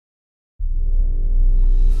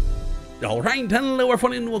Alright, hello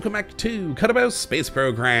everyone and welcome back to Kottabos Space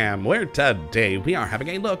Program, where today we are having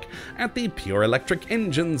a look at the Pure Electric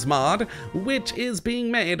Engines mod, which is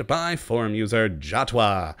being made by forum user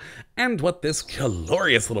Jatwa. And what this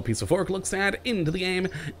glorious little piece of work looks to add into the game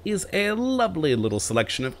is a lovely little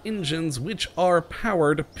selection of engines which are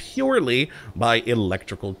powered purely by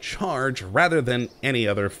electrical charge rather than any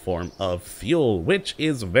other form of fuel, which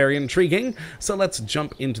is very intriguing. So let's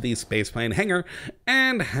jump into the spaceplane hangar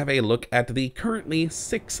and have a look at the currently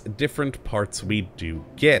 6 different parts we do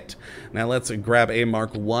get. Now let's grab a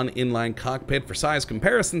Mark 1 inline cockpit for size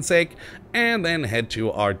comparison's sake, and then head to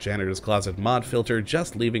our janitor's closet mod filter,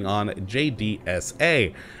 just leaving on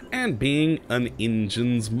JDSA. And being an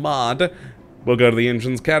engines mod, we'll go to the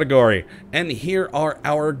engines category, and here are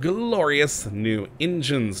our glorious new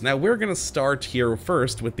engines. Now we're going to start here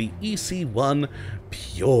first with the EC1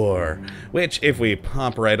 Pure, which if we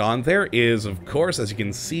pop right on, there is, of course, as you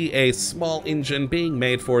can see, a small engine being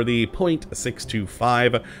made for the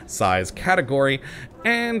 .625 size category,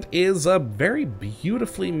 and is a very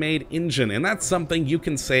beautifully made engine, and that's something you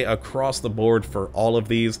can say across the board for all of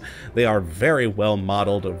these. They are very well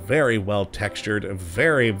modeled, very well textured,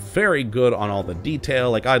 very, very good on all the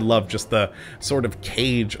detail. Like, I love just the sort of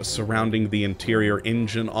cage surrounding the interior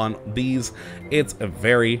engine on these. It's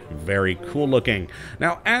very, very cool looking.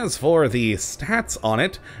 Now, as for the stats on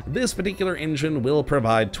it, this particular engine will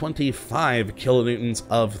provide 25 kilonewtons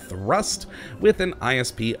of thrust with an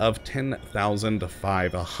ISP of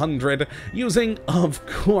 10,500, using, of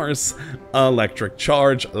course, electric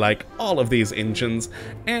charge like all of these engines,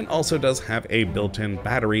 and also does have a built-in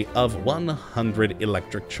battery of 100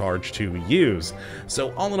 electric charge to use.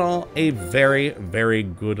 So all in all, a very, very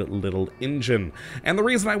good little engine. And the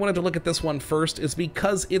reason I wanted to look at this one first is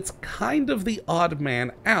because it's kind of the odd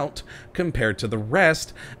man out compared to the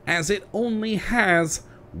rest, as it only has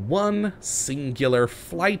one singular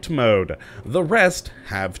flight mode. The rest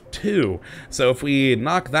have 2. So if we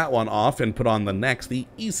knock that one off and put on the next, the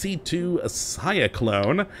EC2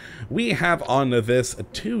 Cyclone, we have on this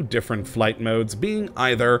 2 different flight modes, being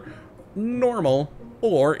either normal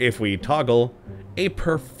or, if we toggle, a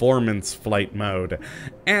performance flight mode.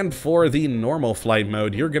 And for the normal flight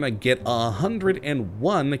mode, you're gonna get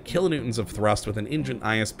 101 kilonewtons of thrust with an engine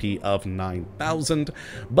ISP of 9,000.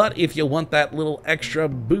 But if you want that little extra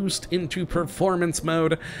boost into performance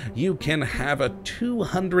mode, you can have a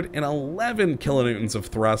 211 kilonewtons of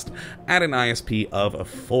thrust at an ISP of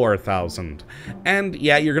 4,000. And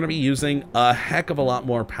yeah, you're gonna be using a heck of a lot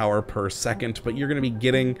more power per second, but you're gonna be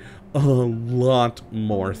getting a lot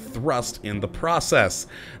more thrust in the process.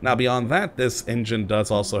 Now beyond that, this engine does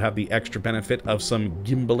also have the extra benefit of some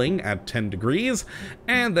gimbaling at 10 degrees,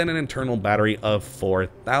 and then an internal battery of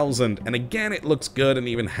 4,000. And again, it looks good and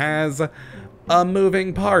even has a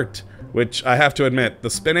moving part, which I have to admit, the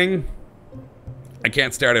spinning, I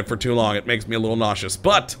can't stare at it for too long. It makes me a little nauseous,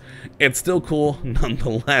 but it's still cool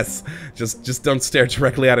nonetheless. Just don't stare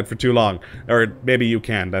directly at it for too long. Or maybe you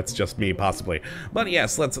can, that's just me, possibly. But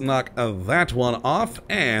yes, let's knock that one off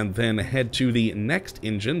and then head to the next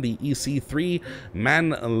engine, the EC3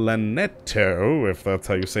 Manlanetto, if that's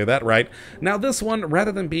how you say that right. Now this one,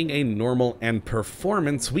 rather than being a normal and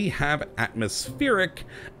performance, we have atmospheric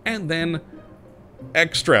and then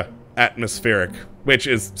extra atmospheric, which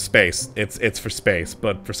is space. It's for space,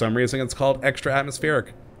 but for some reason it's called extra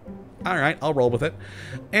atmospheric. Alright, I'll roll with it.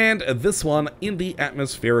 And this one, in the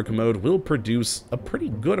atmospheric mode, will produce a pretty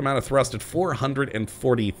good amount of thrust at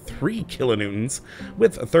 443 kilonewtons,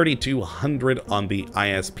 with 3,200 on the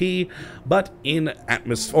ISP, but in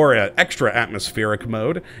extra atmospheric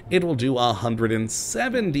mode, it will do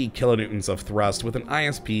 170 kilonewtons of thrust with an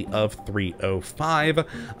ISP of 305,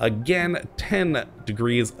 again 10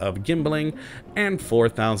 degrees of gimbaling, and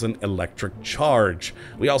 4,000 electric charge.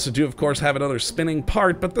 We also do, of course, have another spinning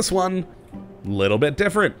part, but this one, little bit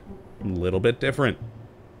different.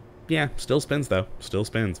 Yeah, still spins though. Still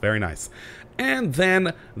spins. Very nice. And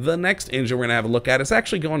then the next engine we're going to have a look at is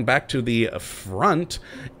actually going back to the front,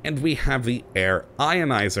 and we have the Air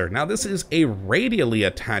Ionizer. Now this is a radially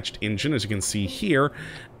attached engine, as you can see here.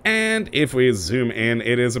 And if we zoom in,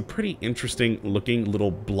 it is a pretty interesting looking little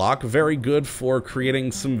block, very good for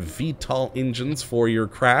creating some VTOL engines for your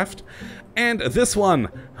craft. And this one,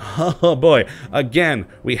 oh boy, again,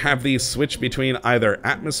 we have the switch between either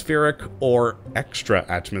atmospheric or extra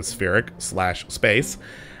atmospheric / space.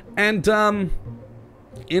 And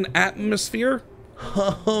in atmosphere,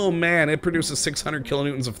 Oh man, it produces 600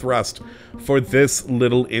 kilonewtons of thrust for this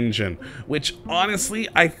little engine, which honestly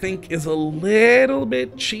I think is a little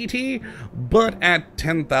bit cheaty, but at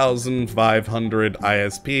 10,500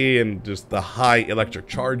 ISP and just the high electric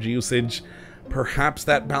charge usage, perhaps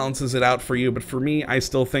that balances it out for you. But for me, I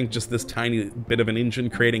still think just this tiny bit of an engine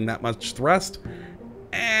creating that much thrust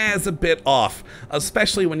is a bit off,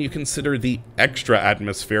 especially when you consider the extra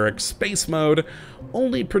atmospheric space mode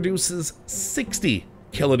only produces 60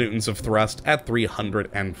 kilonewtons of thrust at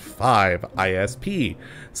 305 ISP.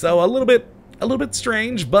 So a little bit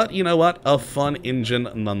strange, but you know what? A fun engine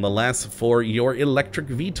nonetheless for your electric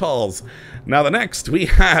VTOLs. Now the next we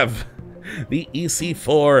have the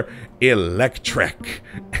Ec5 Electric,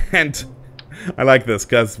 and I like this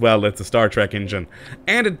because, well, it's a Star Trek engine.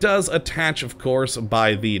 And it does attach, of course,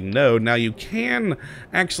 by the node. Now, you can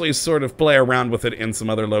actually sort of play around with it in some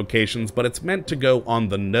other locations, but it's meant to go on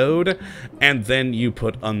the node, and then you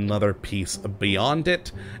put another piece beyond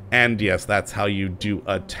it. And yes, that's how you do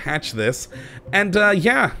attach this. And,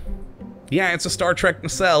 yeah, it's a Star Trek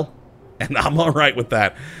nacelle. And I'm alright with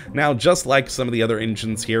that. Now, just like some of the other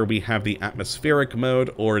engines here, we have the atmospheric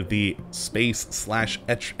mode, or the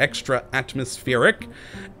space/extra atmospheric.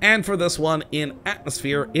 And for this one, in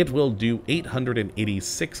atmosphere, it will do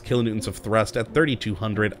 886 kilonewtons of thrust at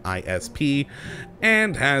 3200 ISP,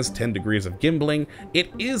 and has 10 degrees of gimbling.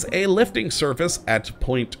 It is a lifting surface at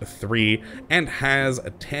 0.3, and has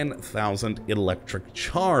 10,000 electric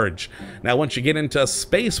charge. Now, once you get into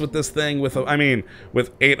space with this thing, with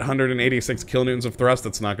 886 kilonewtons of thrust,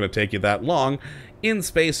 that's not going to take you that long. In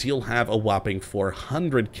space, you'll have a whopping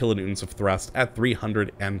 400 kilonewtons of thrust at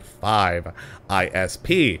 305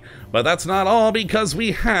 ISP. But that's not all, because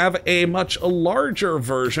we have a much larger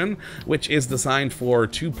version, which is designed for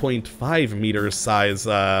 2.5 meter size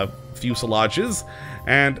fuselages.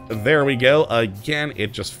 And there we go. Again,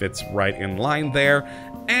 it just fits right in line there.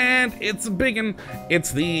 And it's a big one.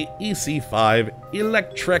 It's the Ec5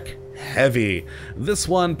 Electric Heavy. This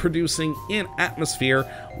one producing in atmosphere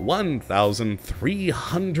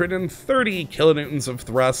 1,330 kilonewtons of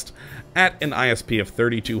thrust at an ISP of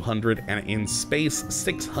 3,200, and in space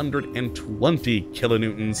 620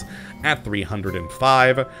 kilonewtons at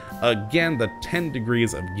 305. Again, the 10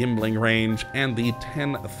 degrees of gimbling range and the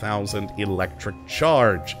 10,000 electric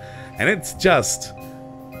charge. And it's just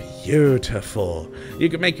beautiful. You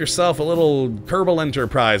can make yourself a little Kerbal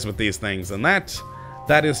Enterprise with these things, and that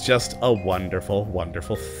is just a wonderful,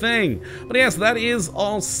 wonderful thing. But yes, that is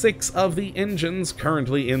all 6 of the engines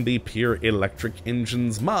currently in the Pure Electric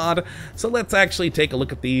Engines mod. So let's actually take a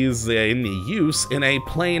look at these in use in a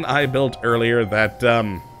plane I built earlier that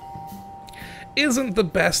isn't the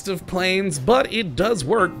best of planes, but it does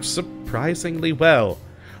work surprisingly well.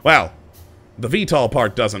 Well, the VTOL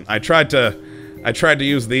part doesn't. I tried to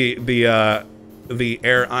use the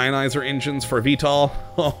air ionizer engines for VTOL.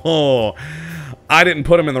 Oh, I didn't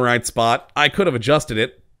put them in the right spot. I could have adjusted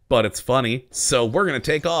it, but it's funny. So we're going to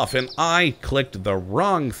take off, and I clicked the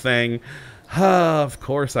wrong thing. Of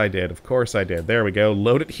course I did. Of course I did. There we go.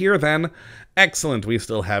 Load it here then. Excellent. We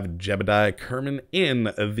still have Jebediah Kerbin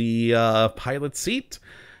in the pilot seat.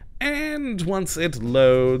 And once it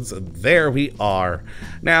loads, there we are.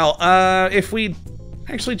 Now, if we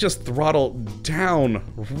actually just throttle down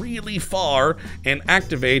really far and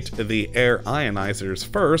activate the air ionizers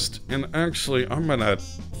first, and actually I'm gonna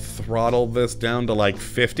throttle this down to like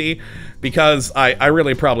 50, because I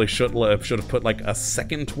really probably should have put like a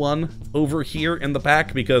second one over here in the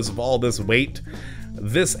back, because of all this weight.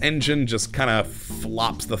 This engine just kind of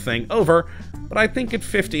flops the thing over, but I think at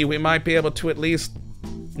 50 we might be able to at least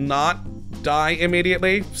not die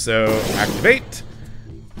immediately. So activate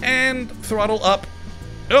and throttle up.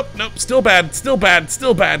 Oh, nope, still bad, still bad,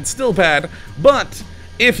 still bad, still bad. But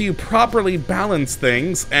if you properly balance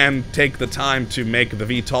things and take the time to make the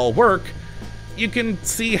VTOL work, you can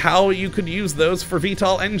see how you could use those for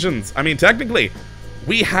VTOL engines. I mean, technically,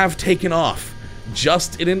 we have taken off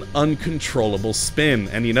just in an uncontrollable spin.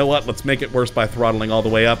 And you know what? Let's make it worse by throttling all the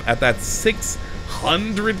way up at that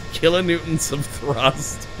 600 kilonewtons of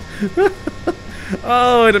thrust.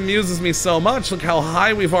 Oh, it amuses me so much. Look how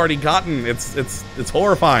high we've already gotten. It's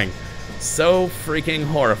horrifying. So freaking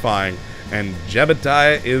horrifying. And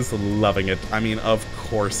Jebediah is loving it. I mean, of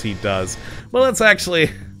course he does. Well, let's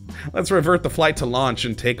revert the flight to launch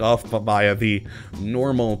and take off via the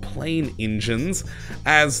normal plane engines,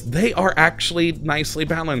 as they are actually nicely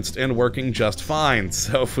balanced and working just fine.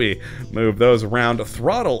 So if we move those around,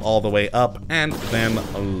 throttle all the way up, and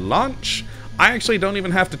then launch. I actually don't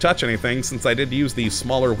even have to touch anything, since I did use the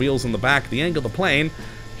smaller wheels in the back, the angle of the plane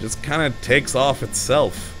just kind of takes off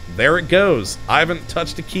itself. There it goes. I haven't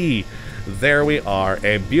touched a key. There we are,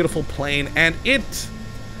 a beautiful plane, and it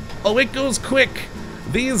goes quick.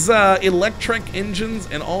 These electric engines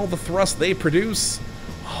and all the thrust they produce,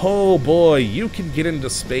 oh boy, you can get into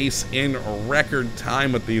space in record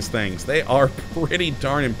time with these things. They are pretty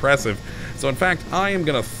darn impressive. So in fact, I am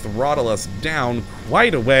going to throttle us down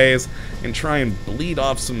quite a ways and try and bleed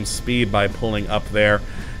off some speed by pulling up there.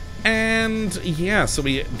 And yeah, so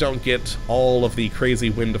we don't get all of the crazy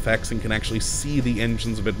wind effects and can actually see the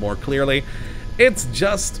engines a bit more clearly. It's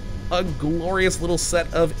just a glorious little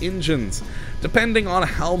set of engines. Depending on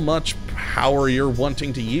how much power you're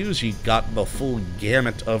wanting to use, you got the full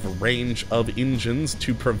gamut of range of engines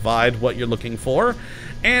to provide what you're looking for.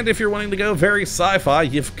 And if you're wanting to go very sci-fi,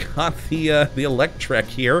 you've got the Electrek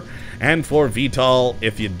here. And for VTOL,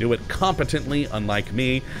 if you do it competently, unlike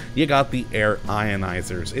me, you got the Air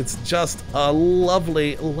Ionizers. It's just a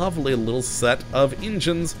lovely, lovely little set of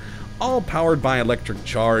engines, all powered by electric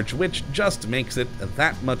charge, which just makes it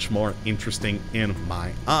that much more interesting in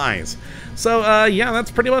my eyes. So yeah, that's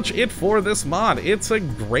pretty much it for this mod. It's a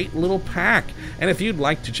great little pack, and if you'd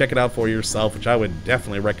like to check it out for yourself, which I would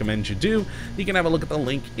definitely recommend you do, you can have a look at the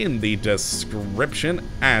link in the description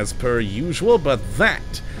as per usual. But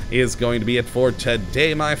that is going to be it for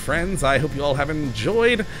today, my friends. I hope you all have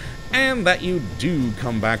enjoyed, and that you do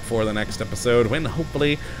come back for the next episode, when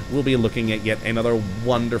hopefully we'll be looking at yet another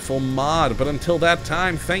wonderful mod. But until that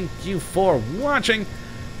time, thank you for watching,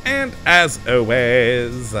 and as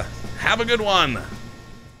always, have a good one!